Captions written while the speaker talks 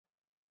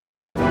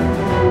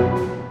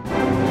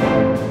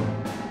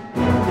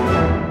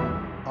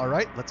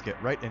Alright, let's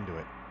get right into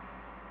it.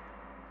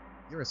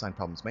 Your assigned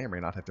problems may or may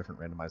not have different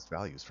randomized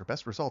values. For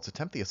best results,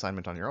 attempt the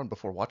assignment on your own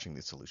before watching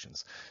these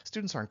solutions.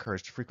 Students are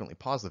encouraged to frequently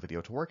pause the video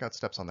to work out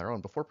steps on their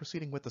own before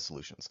proceeding with the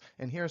solutions.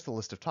 And here's the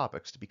list of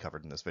topics to be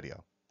covered in this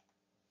video.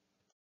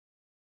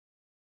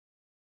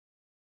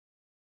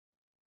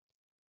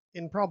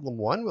 In problem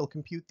 1, we'll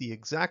compute the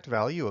exact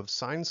value of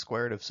sine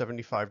squared of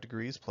 75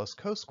 degrees plus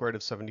cos squared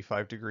of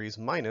 75 degrees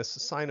minus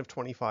sine of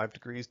 25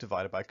 degrees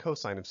divided by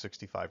cosine of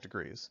 65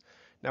 degrees.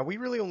 Now we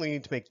really only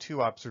need to make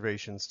two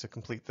observations to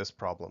complete this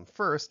problem.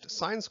 First,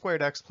 sine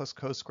squared x plus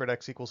cos squared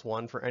x equals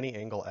 1 for any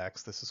angle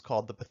x. This is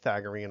called the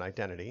Pythagorean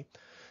identity.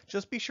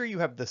 Just be sure you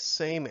have the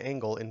same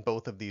angle in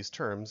both of these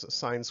terms.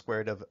 Sine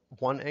squared of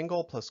one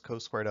angle plus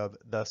cos squared of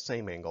the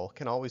same angle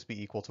can always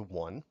be equal to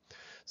 1.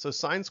 So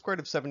sine squared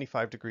of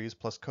 75 degrees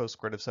plus cos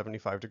squared of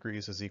 75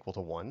 degrees is equal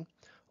to 1.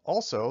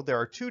 Also, there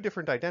are two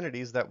different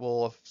identities that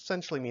will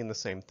essentially mean the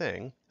same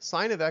thing.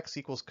 Sine of x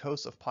equals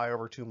cos of pi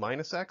over 2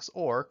 minus x,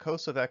 or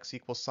cos of x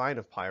equals sine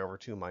of pi over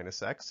 2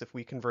 minus x. If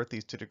we convert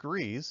these to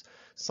degrees,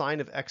 sine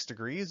of x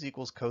degrees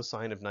equals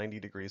cosine of 90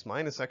 degrees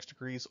minus x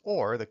degrees,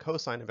 or the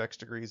cosine of x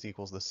degrees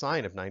equals the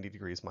sine of 90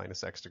 degrees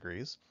minus x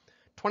degrees.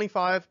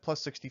 25 plus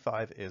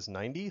 65 is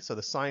 90, so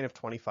the sine of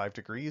 25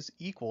 degrees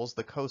equals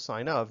the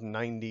cosine of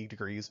 90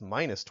 degrees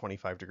minus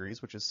 25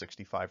 degrees, which is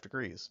 65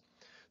 degrees.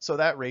 So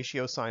that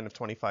ratio, sine of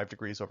 25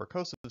 degrees over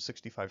cos of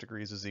 65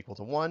 degrees, is equal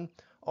to 1.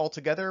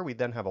 Altogether, we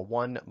then have a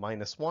 1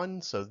 minus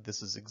 1, so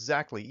this is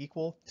exactly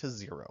equal to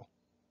 0.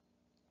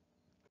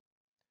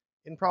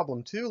 In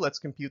problem 2, let's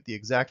compute the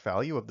exact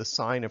value of the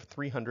sine of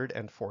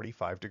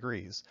 345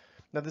 degrees.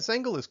 Now this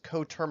angle is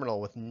coterminal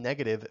with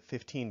negative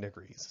 15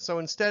 degrees, so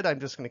instead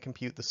I'm just going to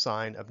compute the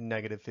sine of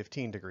negative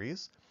 15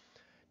 degrees.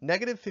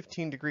 Negative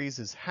 15 degrees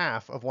is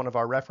half of one of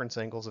our reference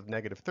angles of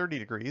negative 30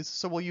 degrees,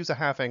 so we'll use a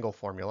half angle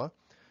formula.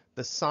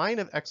 The sine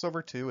of x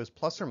over 2 is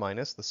plus or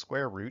minus the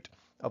square root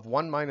of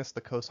 1 minus the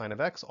cosine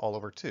of x all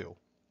over 2.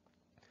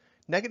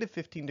 Negative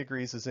 15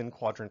 degrees is in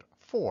quadrant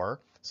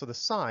 4, so the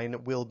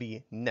sine will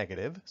be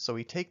negative, so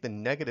we take the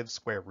negative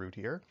square root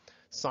here.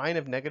 Sine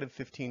of negative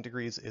 15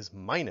 degrees is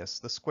minus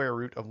the square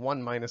root of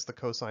 1 minus the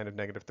cosine of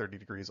negative 30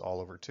 degrees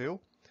all over 2.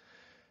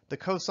 The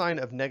cosine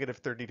of negative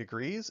 30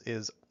 degrees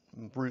is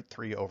root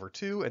 3 over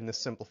 2, and this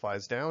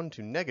simplifies down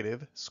to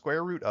negative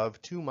square root of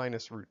 2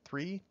 minus root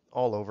 3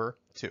 all over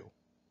 2.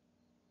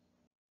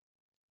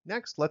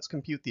 Next, let's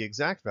compute the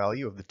exact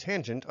value of the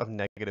tangent of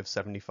negative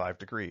 75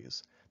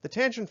 degrees. The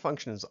tangent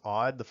function is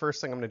odd. The first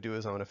thing I'm going to do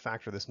is I'm going to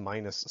factor this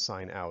minus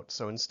sign out.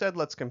 So instead,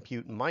 let's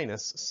compute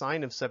minus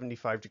sine of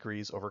 75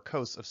 degrees over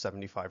cos of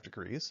 75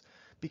 degrees,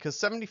 because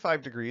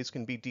 75 degrees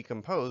can be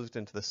decomposed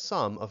into the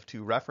sum of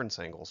two reference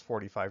angles,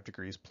 45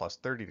 degrees plus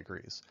 30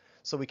 degrees.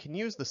 So we can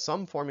use the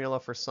sum formula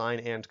for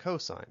sine and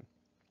cosine.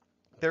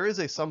 There is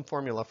a sum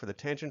formula for the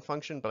tangent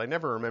function, but I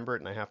never remember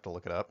it and I have to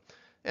look it up.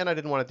 And I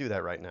didn't want to do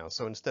that right now.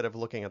 So instead of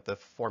looking at the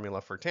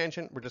formula for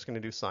tangent, we're just going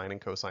to do sine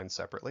and cosine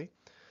separately.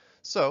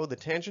 So the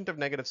tangent of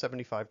negative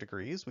 75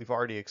 degrees, we've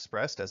already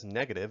expressed as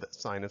negative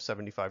sine of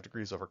 75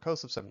 degrees over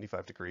cos of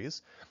 75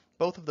 degrees.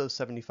 Both of those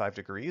 75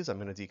 degrees I'm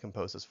going to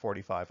decompose as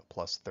 45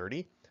 plus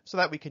 30, so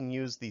that we can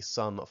use the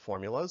sum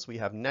formulas. We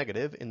have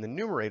negative in the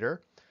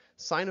numerator,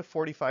 sine of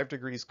 45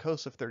 degrees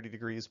cos of 30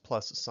 degrees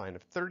plus sine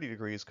of 30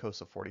 degrees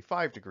cos of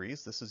 45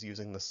 degrees. This is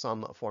using the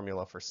sum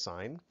formula for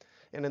sine.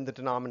 And in the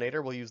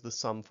denominator, we'll use the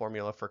sum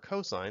formula for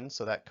cosine,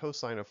 so that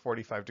cosine of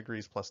 45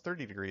 degrees plus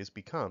 30 degrees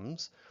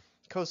becomes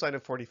cosine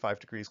of 45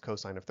 degrees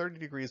cosine of 30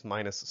 degrees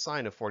minus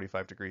sine of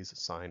 45 degrees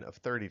sine of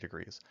 30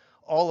 degrees.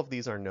 All of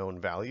these are known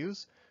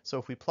values, so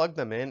if we plug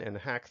them in and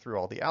hack through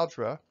all the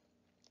algebra,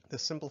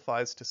 this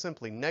simplifies to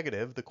simply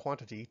negative the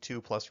quantity 2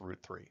 plus root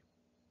 3.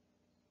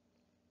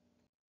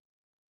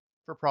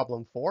 For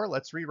problem 4,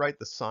 let's rewrite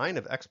the sine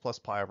of x plus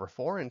pi over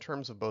 4 in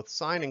terms of both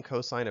sine and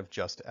cosine of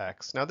just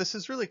x. Now this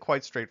is really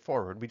quite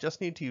straightforward. We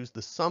just need to use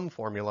the sum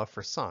formula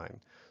for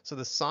sine. So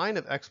the sine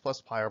of x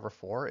plus pi over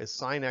 4 is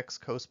sine x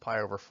cos pi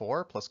over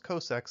 4 plus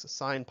cos x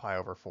sine pi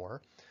over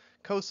 4.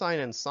 Cosine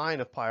and sine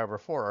of pi over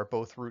 4 are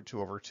both root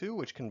 2 over 2,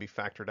 which can be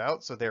factored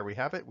out. So there we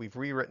have it. We've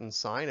rewritten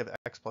sine of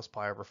x plus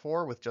pi over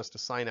 4 with just a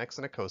sine x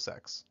and a cos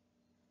x.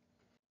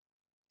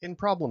 In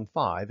problem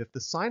 5, if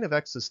the sine of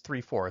x is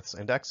 3/4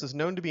 and x is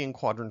known to be in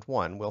quadrant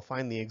 1, we'll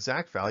find the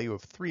exact value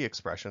of three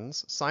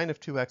expressions, sine of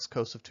 2x,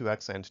 cos of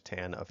 2x, and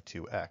tan of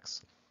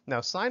 2x.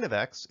 Now sine of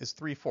x is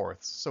 3/4,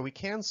 so we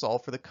can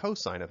solve for the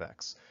cosine of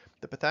x.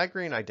 The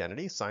Pythagorean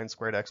identity, sine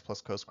squared x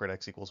plus cos squared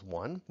x equals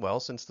 1. Well,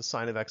 since the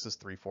sine of x is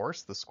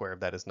 3/4, the square of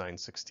that is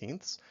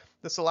 9/16.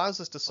 This allows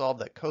us to solve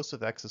that cos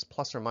of x is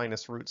plus or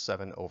minus root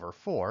 7 over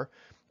 4.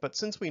 But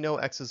since we know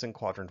x is in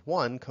quadrant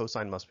 1,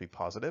 cosine must be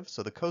positive,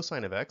 so the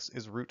cosine of x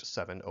is root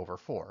 7 over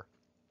 4.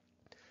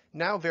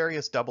 Now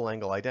various double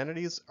angle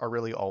identities are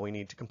really all we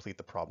need to complete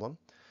the problem.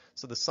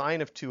 So the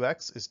sine of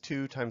 2x is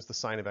 2 times the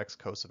sine of x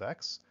cos of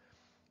x.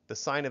 The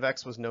sine of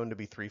x was known to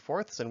be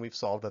 3/4, and we've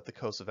solved that the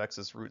cos of x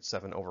is root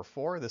 7 over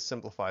 4. This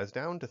simplifies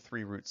down to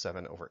 3 root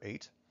 7 over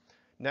 8.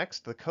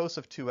 Next, the cos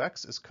of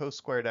 2x is cos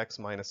squared x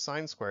minus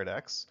sine squared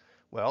x.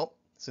 Well,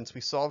 Since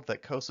we solved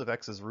that cos of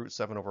x is root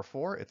 7 over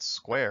 4, its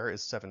square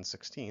is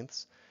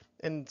 7/16.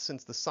 And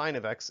since the sine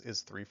of x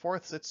is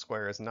 3/4, its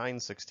square is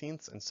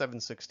 9/16, and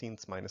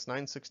 7/16 minus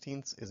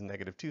 9/16 is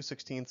negative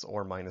 2/16,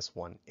 or minus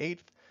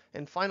 1/8.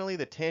 And finally,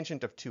 the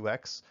tangent of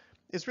 2x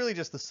is really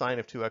just the sine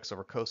of 2x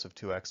over cos of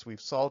 2x. We've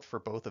solved for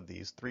both of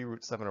these, 3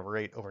 root 7 over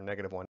 8 over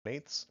negative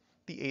 1/8.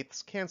 The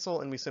eighths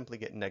cancel, and we simply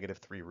get negative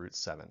 3 root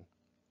 7.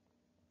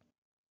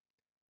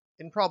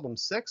 In problem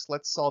 6,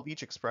 let's solve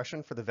each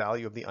expression for the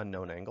value of the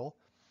unknown angle.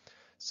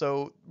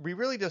 So we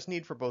really just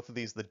need for both of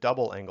these the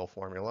double angle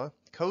formula.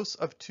 Cos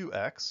of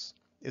 2x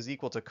is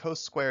equal to cos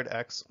squared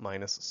x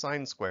minus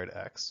sine squared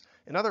x.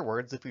 In other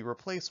words, if we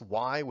replace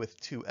y with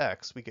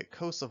 2x, we get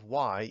cos of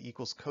y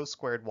equals cos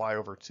squared y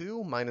over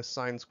 2 minus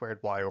sine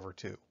squared y over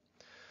 2.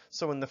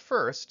 So in the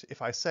first,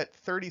 if I set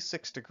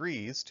 36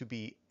 degrees to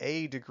be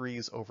a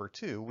degrees over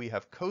 2, we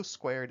have cos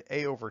squared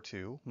a over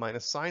 2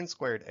 minus sine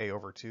squared a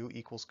over 2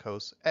 equals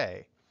cos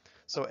a.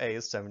 So a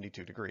is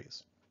 72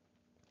 degrees.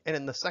 And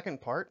in the second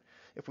part,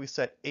 if we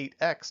set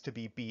 8x to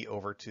be b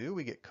over 2,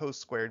 we get cos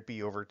squared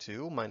b over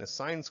 2 minus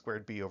sine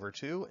squared b over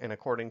 2, and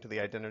according to the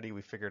identity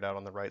we figured out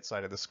on the right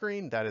side of the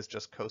screen, that is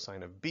just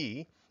cosine of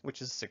b,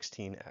 which is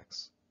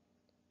 16x.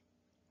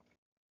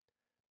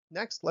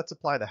 Next, let's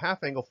apply the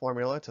half-angle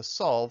formula to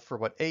solve for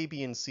what a,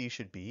 b, and c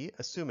should be,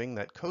 assuming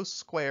that cos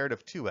squared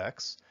of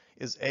 2x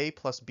is a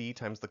plus b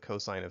times the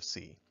cosine of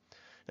c.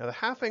 Now the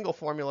half-angle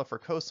formula for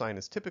cosine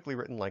is typically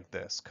written like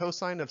this.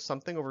 Cosine of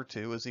something over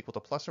 2 is equal to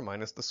plus or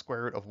minus the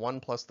square root of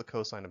 1 plus the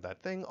cosine of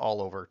that thing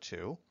all over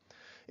 2.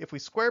 If we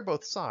square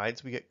both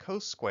sides, we get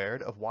cos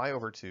squared of y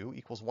over 2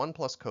 equals 1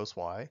 plus cos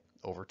y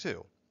over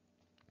 2.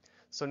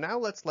 So now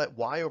let's let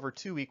y over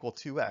 2 equal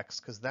 2x,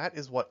 because that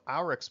is what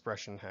our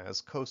expression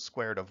has. Cos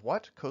squared of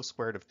what? Cos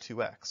squared of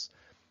 2x.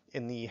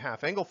 In the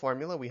half-angle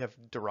formula, we have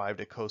derived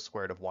a cos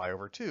squared of y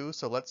over 2,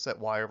 so let's set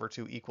y over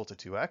 2 equal to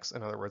 2x.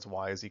 In other words,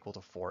 y is equal to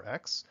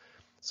 4x.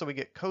 So we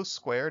get cos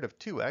squared of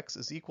 2x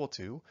is equal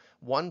to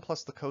 1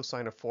 plus the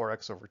cosine of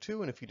 4x over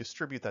 2, and if you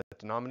distribute that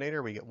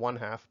denominator, we get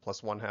 1/2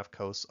 plus 1/2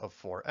 cos of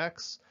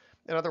 4x.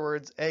 In other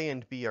words, a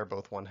and b are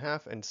both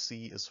 1/2, and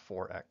c is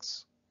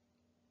 4x.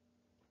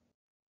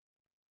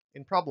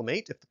 In problem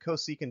 8, if the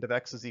cosecant of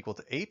x is equal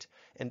to 8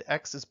 and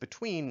x is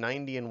between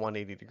 90 and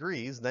 180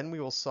 degrees, then we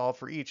will solve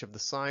for each of the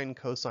sine,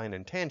 cosine,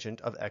 and tangent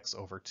of x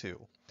over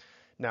 2.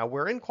 Now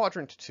we're in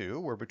quadrant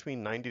 2, we're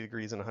between 90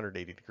 degrees and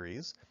 180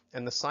 degrees,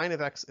 and the sine of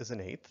x is an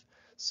eighth.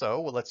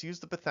 So let's use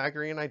the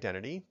Pythagorean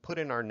identity, put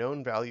in our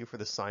known value for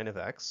the sine of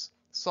x,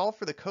 solve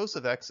for the cos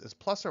of x is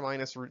plus or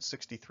minus root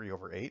 63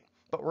 over 8.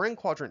 But we're in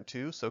quadrant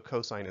 2, so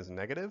cosine is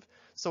negative,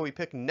 so we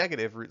pick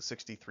negative root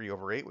 63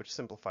 over 8, which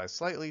simplifies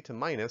slightly to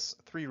minus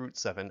 3 root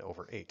 7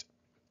 over 8.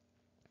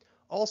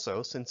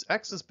 Also, since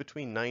x is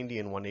between 90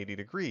 and 180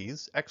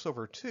 degrees, x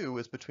over 2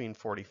 is between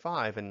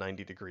 45 and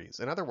 90 degrees.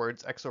 In other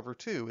words, x over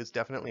 2 is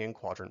definitely in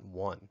quadrant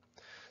 1.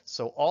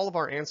 So all of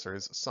our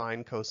answers,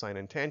 sine, cosine,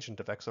 and tangent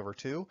of x over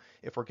 2,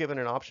 if we're given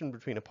an option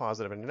between a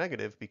positive and a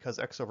negative, because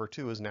x over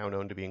 2 is now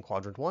known to be in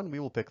quadrant 1, we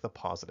will pick the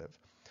positive.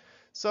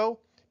 So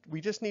we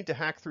just need to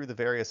hack through the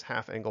various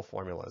half-angle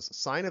formulas.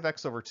 Sine of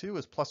x over 2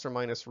 is plus or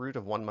minus root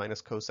of 1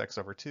 minus cos x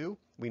over 2.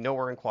 We know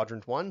we're in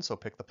quadrant 1, so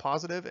pick the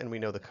positive, and we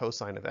know the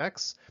cosine of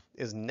x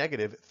is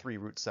negative 3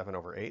 root 7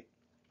 over 8.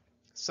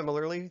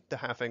 Similarly, the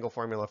half-angle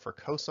formula for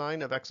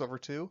cosine of x over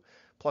 2,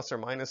 plus or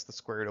minus the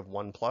square root of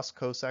 1 plus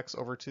cos x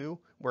over 2.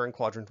 We're in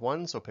quadrant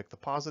 1, so pick the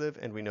positive,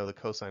 and we know the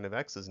cosine of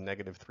x is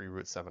negative 3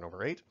 root 7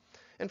 over 8.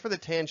 And for the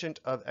tangent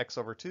of x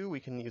over 2, we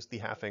can use the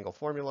half-angle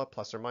formula,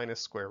 plus or minus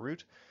square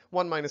root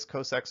 1 minus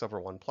cos x over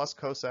 1 plus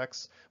cos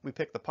x. We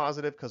pick the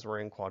positive because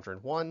we're in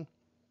quadrant 1.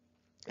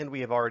 And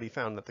we have already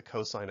found that the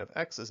cosine of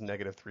x is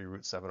negative 3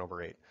 root 7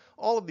 over 8.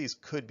 All of these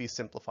could be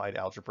simplified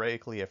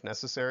algebraically if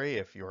necessary,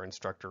 if your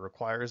instructor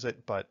requires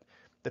it, but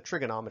the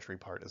trigonometry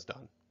part is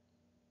done.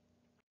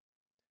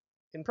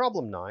 In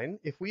problem 9,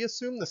 if we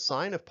assume the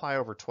sine of pi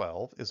over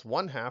 12 is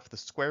 1/2 the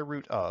square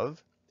root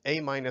of a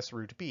minus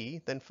root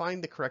b, then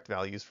find the correct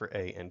values for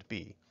a and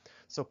b.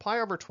 So pi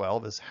over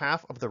 12 is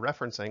half of the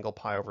reference angle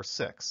pi over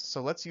 6.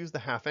 So let's use the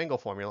half angle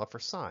formula for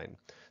sine.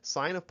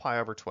 Sine of pi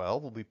over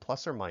 12 will be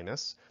plus or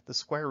minus the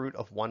square root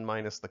of 1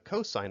 minus the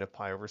cosine of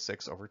pi over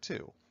 6 over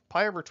 2.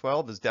 Pi over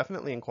 12 is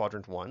definitely in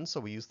quadrant 1, so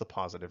we use the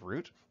positive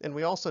root. And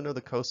we also know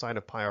the cosine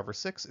of pi over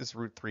 6 is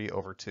root 3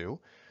 over 2.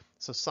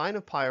 So sine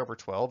of pi over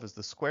 12 is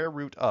the square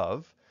root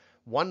of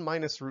 1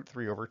 minus root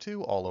 3 over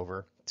 2 all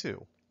over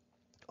 2.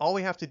 All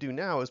we have to do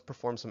now is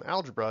perform some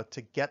algebra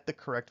to get the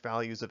correct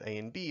values of a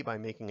and b by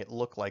making it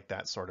look like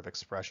that sort of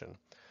expression.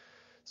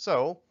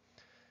 So,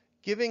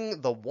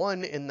 giving the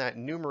 1 in that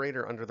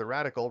numerator under the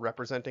radical,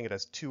 representing it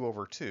as 2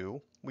 over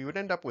 2, we would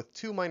end up with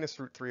 2 minus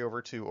root 3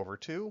 over 2 over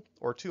 2,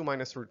 or 2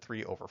 minus root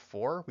 3 over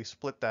 4. We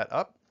split that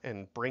up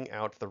and bring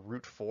out the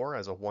root 4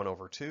 as a 1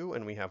 over 2,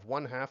 and we have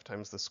 1/2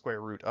 times the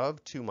square root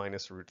of 2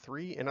 minus root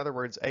 3. In other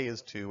words, a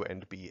is 2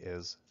 and b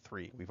is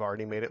 3. We've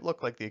already made it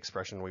look like the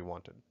expression we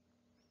wanted.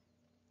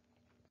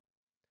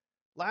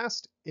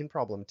 Last, in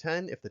problem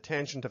 10, if the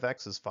tangent of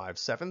x is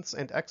 5/7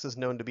 and x is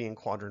known to be in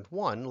quadrant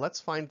 1, let's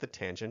find the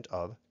tangent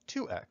of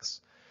 2x.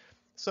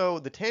 So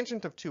the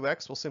tangent of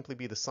 2x will simply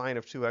be the sine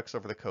of 2x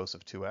over the cos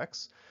of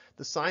 2x.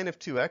 The sine of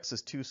 2x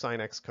is 2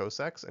 sine x cos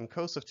x, and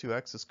cos of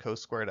 2x is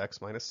cos squared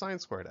x minus sine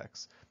squared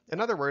x.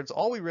 In other words,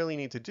 all we really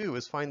need to do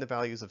is find the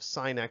values of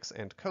sine x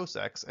and cos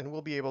x, and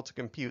we'll be able to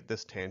compute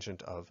this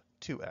tangent of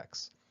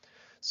 2x.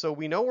 So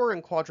we know we're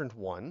in quadrant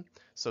 1,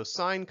 so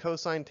sine,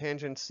 cosine,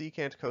 tangent,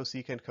 secant,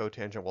 cosecant,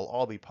 cotangent will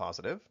all be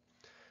positive.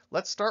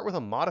 Let's start with a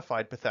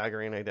modified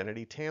Pythagorean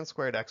identity, tan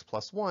squared x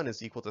plus 1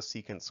 is equal to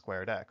secant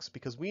squared x,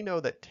 because we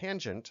know that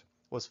tangent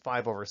was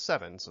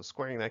 5/7, so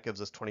squaring that gives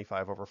us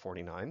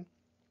 25/49.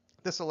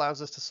 This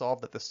allows us to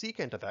solve that the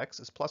secant of x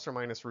is plus or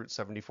minus root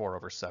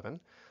 74/7,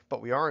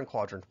 but we are in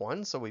quadrant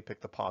 1, so we pick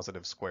the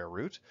positive square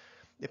root.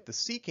 If the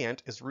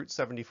secant is root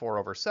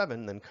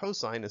 74/7, then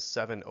cosine is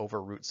 7 over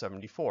root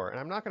 74, and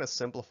I'm not going to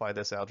simplify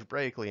this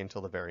algebraically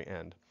until the very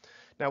end.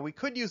 Now we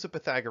could use a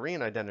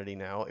Pythagorean identity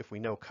now if we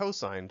know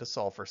cosine to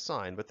solve for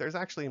sine, but there's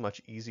actually a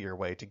much easier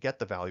way to get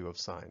the value of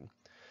sine.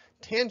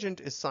 Tangent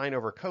is sine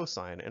over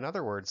cosine. In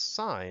other words,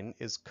 sine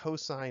is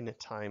cosine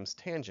times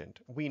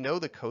tangent. We know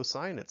the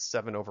cosine, it's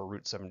 7 over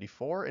root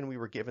 74, and we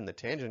were given the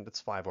tangent,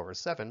 it's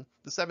 5/7.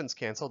 The 7's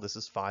cancel, this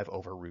is 5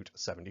 over root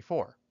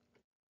 74.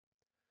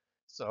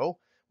 So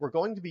we're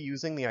going to be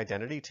using the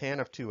identity tan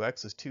of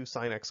 2x is 2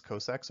 sine x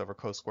cos x over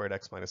cos squared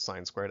x minus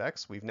sine squared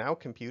x. We've now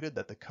computed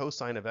that the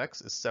cosine of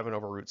x is 7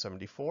 over root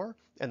 74,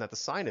 and that the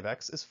sine of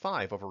x is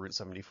 5 over root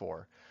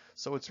 74.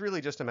 So it's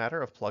really just a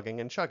matter of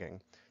plugging and chugging.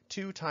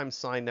 2 times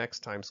sine x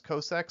times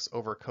cos x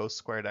over cos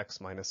squared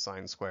x minus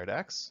sine squared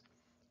x.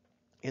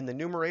 In the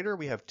numerator,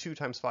 we have 2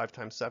 times 5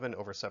 times 7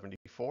 over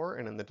 74,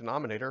 and in the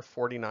denominator,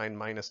 49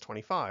 minus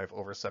 25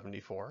 over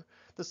 74.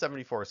 The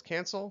 74's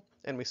cancel,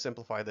 and we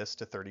simplify this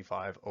to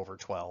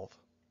 35/12.